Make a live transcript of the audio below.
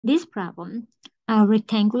This problem, a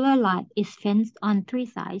rectangular lot is fenced on three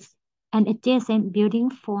sides. An adjacent building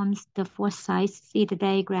forms the fourth side. See the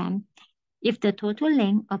diagram. If the total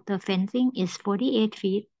length of the fencing is 48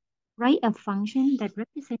 feet, write a function that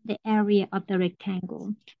represents the area of the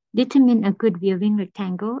rectangle. Determine a good viewing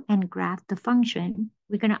rectangle and graph the function.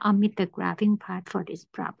 We're going to omit the graphing part for this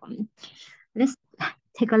problem. Let's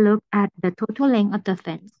take a look at the total length of the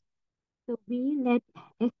fence. So we let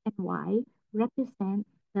x and y represent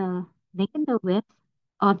the length and the width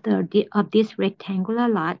of this rectangular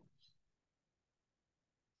lot.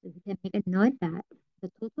 So we can make a note that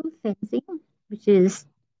the total fencing, which is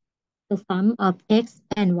the sum of x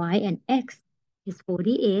and y and x, is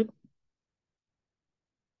 48,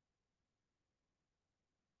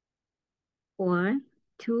 or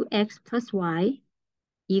 2x plus y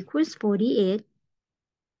equals 48.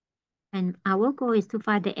 And our goal is to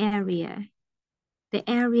find the area. The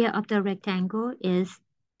area of the rectangle is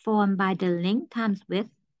formed by the length times width.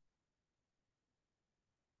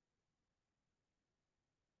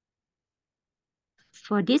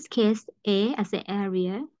 For this case, A as the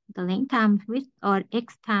area, the length times width, or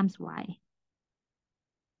x times y.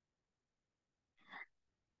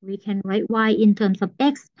 We can write y in terms of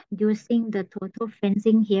x using the total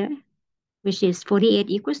fencing here, which is 48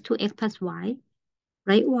 equals to x plus y.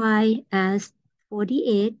 Write y as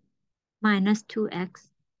 48 minus 2x.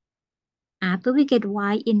 After we get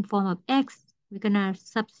y in form of x, we're going to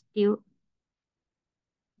substitute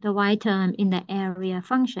the y term in the area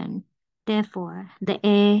function. Therefore, the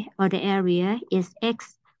A or the area is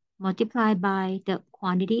x multiplied by the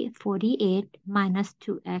quantity 48 minus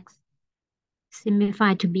 2x,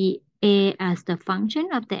 simplified to be A as the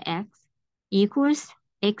function of the x equals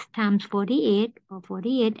x times 48 or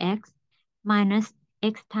 48x minus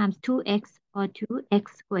x times 2x or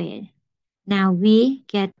 2x squared. Now we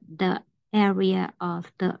get the area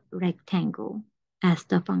of the rectangle as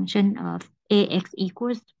the function of ax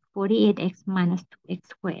equals 48x minus 2x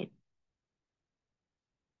squared.